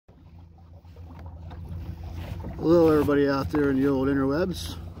Hello everybody out there in the old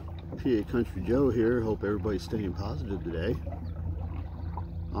interwebs. PA Country Joe here. Hope everybody's staying positive today.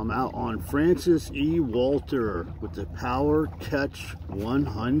 I'm out on Francis E. Walter with the Power Catch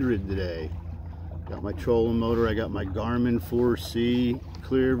 100 today. Got my trolling motor, I got my Garmin 4C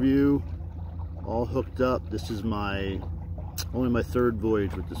Clearview all hooked up. This is only my third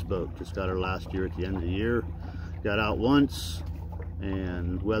voyage with this boat. Just got her last year at the end of the year. Got out once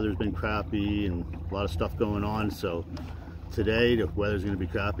and weather's been crappy and a lot of stuff going on, so today the weather's going to be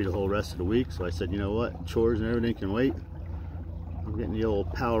crappy the whole rest of the week. So I said, you know what, chores and everything can wait. I'm getting the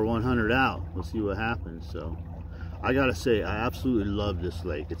old Power 100 out. We'll see what happens. So I gotta say, I absolutely love this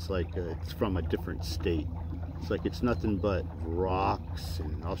lake. It's like it's from a different state. It's like it's nothing but rocks,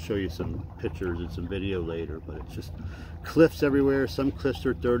 and I'll show you some pictures and some video later, but it's just cliffs everywhere. Some cliffs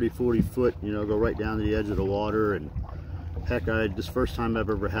are 30-40 foot, you know, go right down to the edge of the water. And heck, this first time I've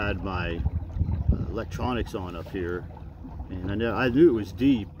ever had my electronics on up here, and I knew it was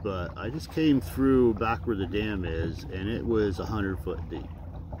deep, but I just came through back where the dam is, and it was 100 foot deep.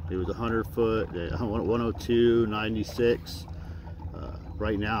 It was 100 foot, 102, 96.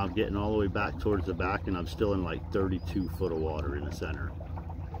 Right now I'm getting all the way back towards the back, and I'm still in like 32 foot of water in the center.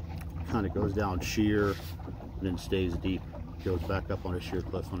 Kind of goes down sheer and then stays deep. Goes back up on a sheer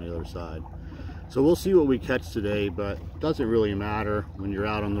cliff on the other side. So we'll see what we catch today, but it doesn't really matter when you're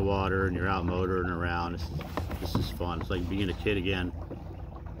out on the water and you're out motoring around. This is fun. It's like being a kid again.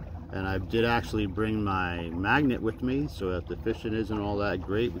 And I did actually bring my magnet with me, so if the fishing isn't all that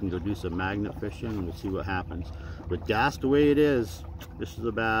great, we can go do some magnet fishing and we'll see what happens. With gas the way it is, this is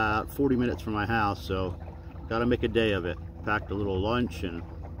about 40 minutes from my house, so gotta make a day of it. Packed a little lunch and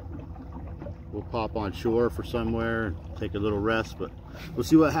we'll pop on shore for somewhere and take a little rest, but we'll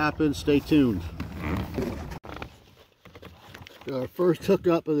see what happens. Stay tuned. Got our first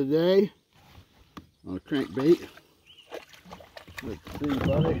hookup of the day on a crankbait. Let's see,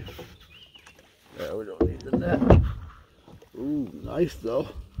 buddy. Yeah, we don't need the net. Ooh, nice though.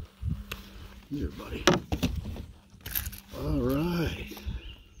 Here, buddy. All right.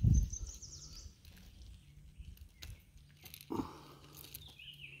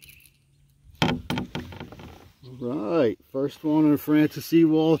 Right, first one on Francis E.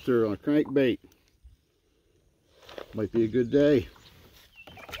 Walter on a crankbait. Might be a good day.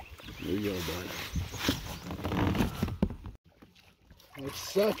 There you go, buddy. Our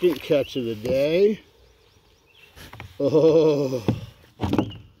second catch of the day. Oh,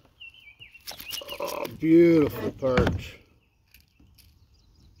 beautiful perch.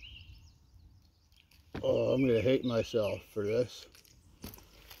 Oh, I'm gonna hate myself for this,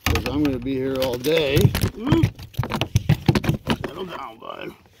 because I'm gonna be here all day. Settle down,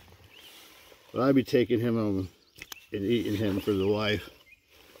 bud. But I'd be taking him home and eating him for the wife.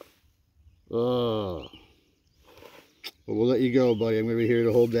 Oh. But we'll let you go, buddy. I'm going to be here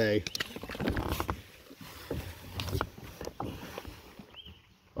the whole day.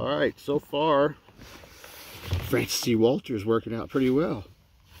 All right, so far, Francis E. Walter is working out pretty well.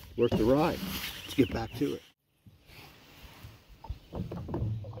 Worth the ride. Let's get back to it.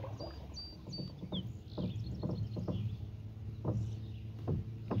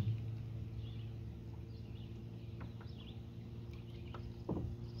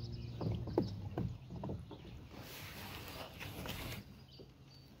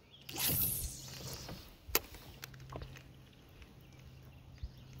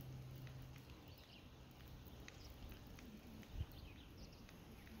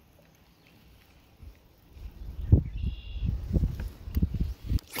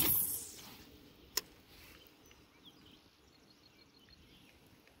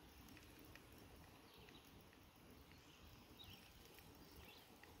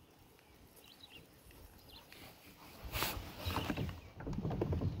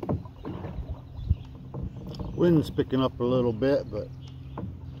 Wind's picking up a little bit, but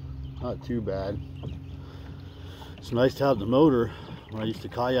not too bad. It's nice to have the motor. When I used to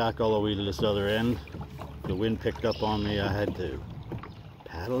kayak all the way to this other end, the wind picked up on me. I had to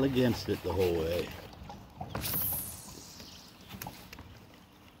paddle against it the whole way.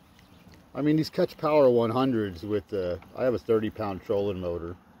 I mean, these Catch Power 100s with I have a 30-pound trolling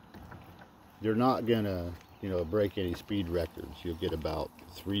motor. They're not gonna, you know, break any speed records. You'll get about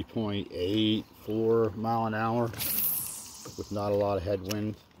 3.84 mile an hour with not a lot of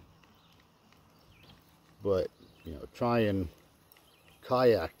headwind. But, you know, try and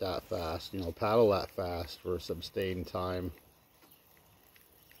kayak that fast, you know, paddle that fast for some staying time.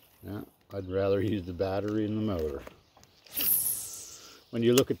 Yeah, I'd rather use the battery and the motor. When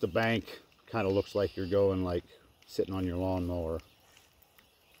you look at the bank, kind of looks like you're going like sitting on your lawnmower.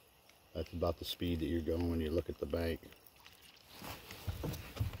 That's about the speed that you're going when you look at the bank.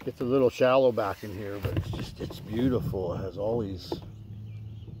 It's a little shallow back in here, but it's beautiful. It has all these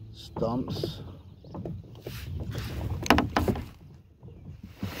stumps.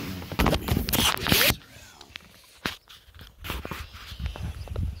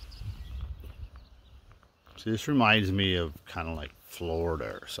 See, this reminds me of kind of like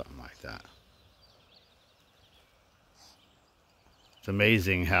Florida or something like that. It's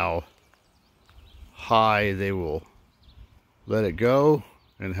amazing how high they will let it go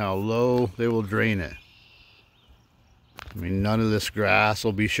and how low they will drain it. I mean, none of this grass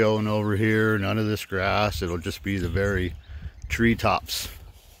will be showing over here, none of this grass. It'll just be the very treetops.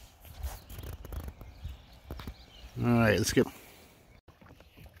 All right, let's get...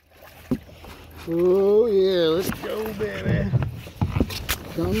 Oh yeah, let's go, baby.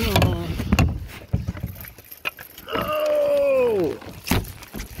 Come on. Oh!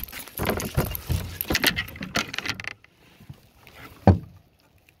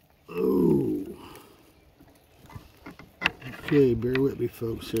 Oh. Okay, bear with me,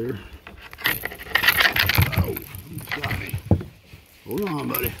 folks, here. Oh, you got me. Hold on,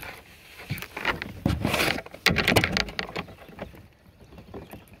 buddy.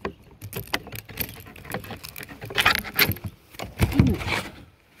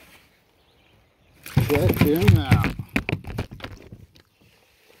 Check him out.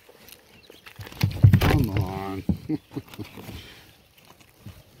 Come on.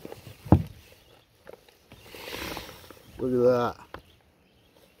 Look at that.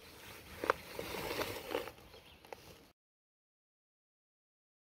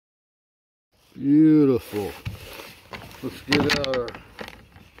 Beautiful. Let's get out our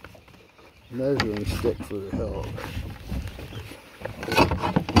measuring stick for the help.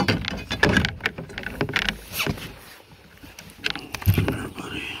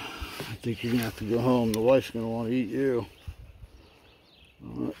 I think you're gonna have to go home. The wife's gonna want to eat you.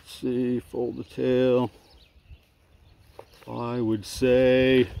 Let's see, fold the tail. I would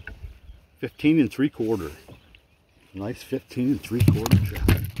say 15 3/4. Nice 15 3/4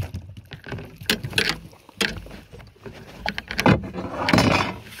 trout.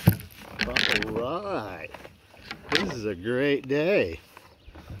 All right, this is a great day.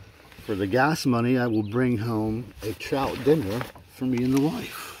 For the gas money, I will bring home a trout dinner for me and the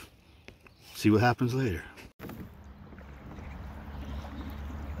wife. See what happens later.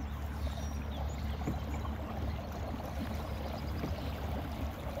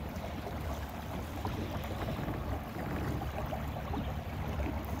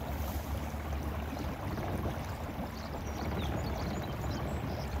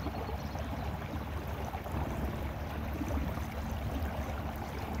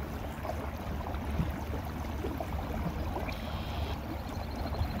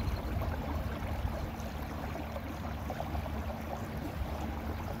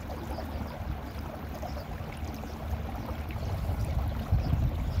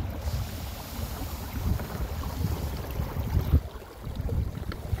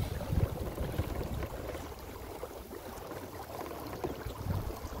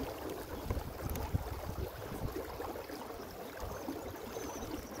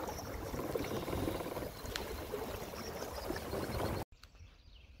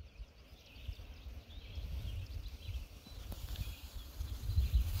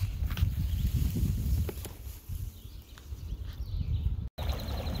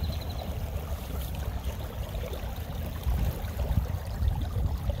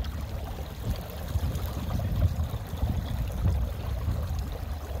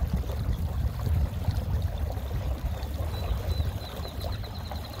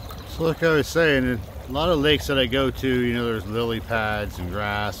 So like I was saying, a lot of lakes that I go to, you know, there's lily pads and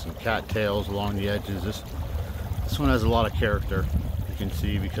grass and cattails along the edges. This one has a lot of character, you can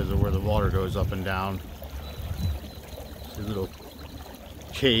see, because of where the water goes up and down. See little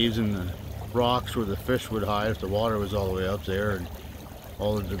caves in the rocks where the fish would hide if the water was all the way up there, and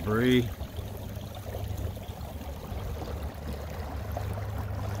all the debris.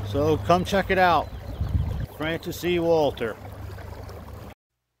 So come check it out. Francis E. Walter.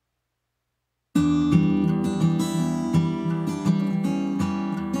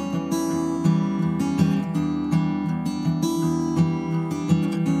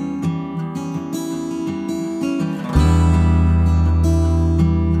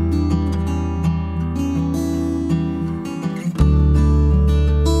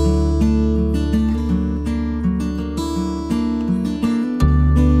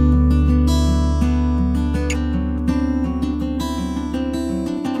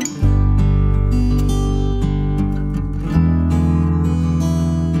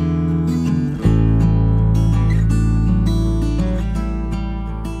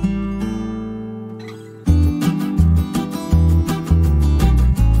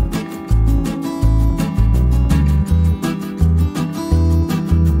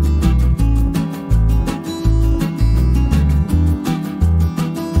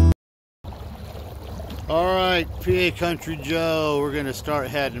 Alright, PA Country Joe, we're going to start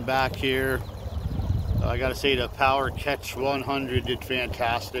heading back here. I got to say the Power Catch 100 did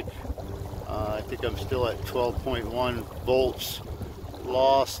fantastic. I think I'm still at 12.1 volts.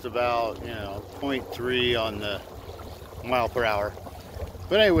 Lost about, 0.3 on the mile per hour.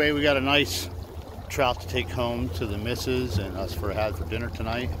 But anyway, we got a nice trout to take home to the missus and us for dinner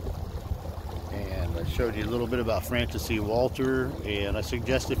tonight. And I showed you a little bit about Francis E.Walter, and I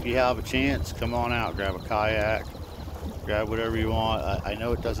suggest if you have a chance, come on out, grab a kayak, grab whatever you want. I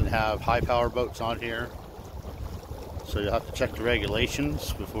know it doesn't have high power boats on here, so you'll have to check the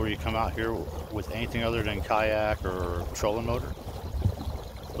regulations before you come out here with anything other than kayak or trolling motor.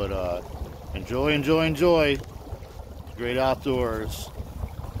 But enjoy, enjoy, enjoy the great outdoors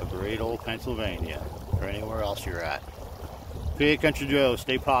of great old Pennsylvania, or anywhere else you're at. PA Country Joe,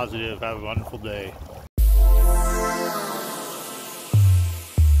 stay positive, have a wonderful day.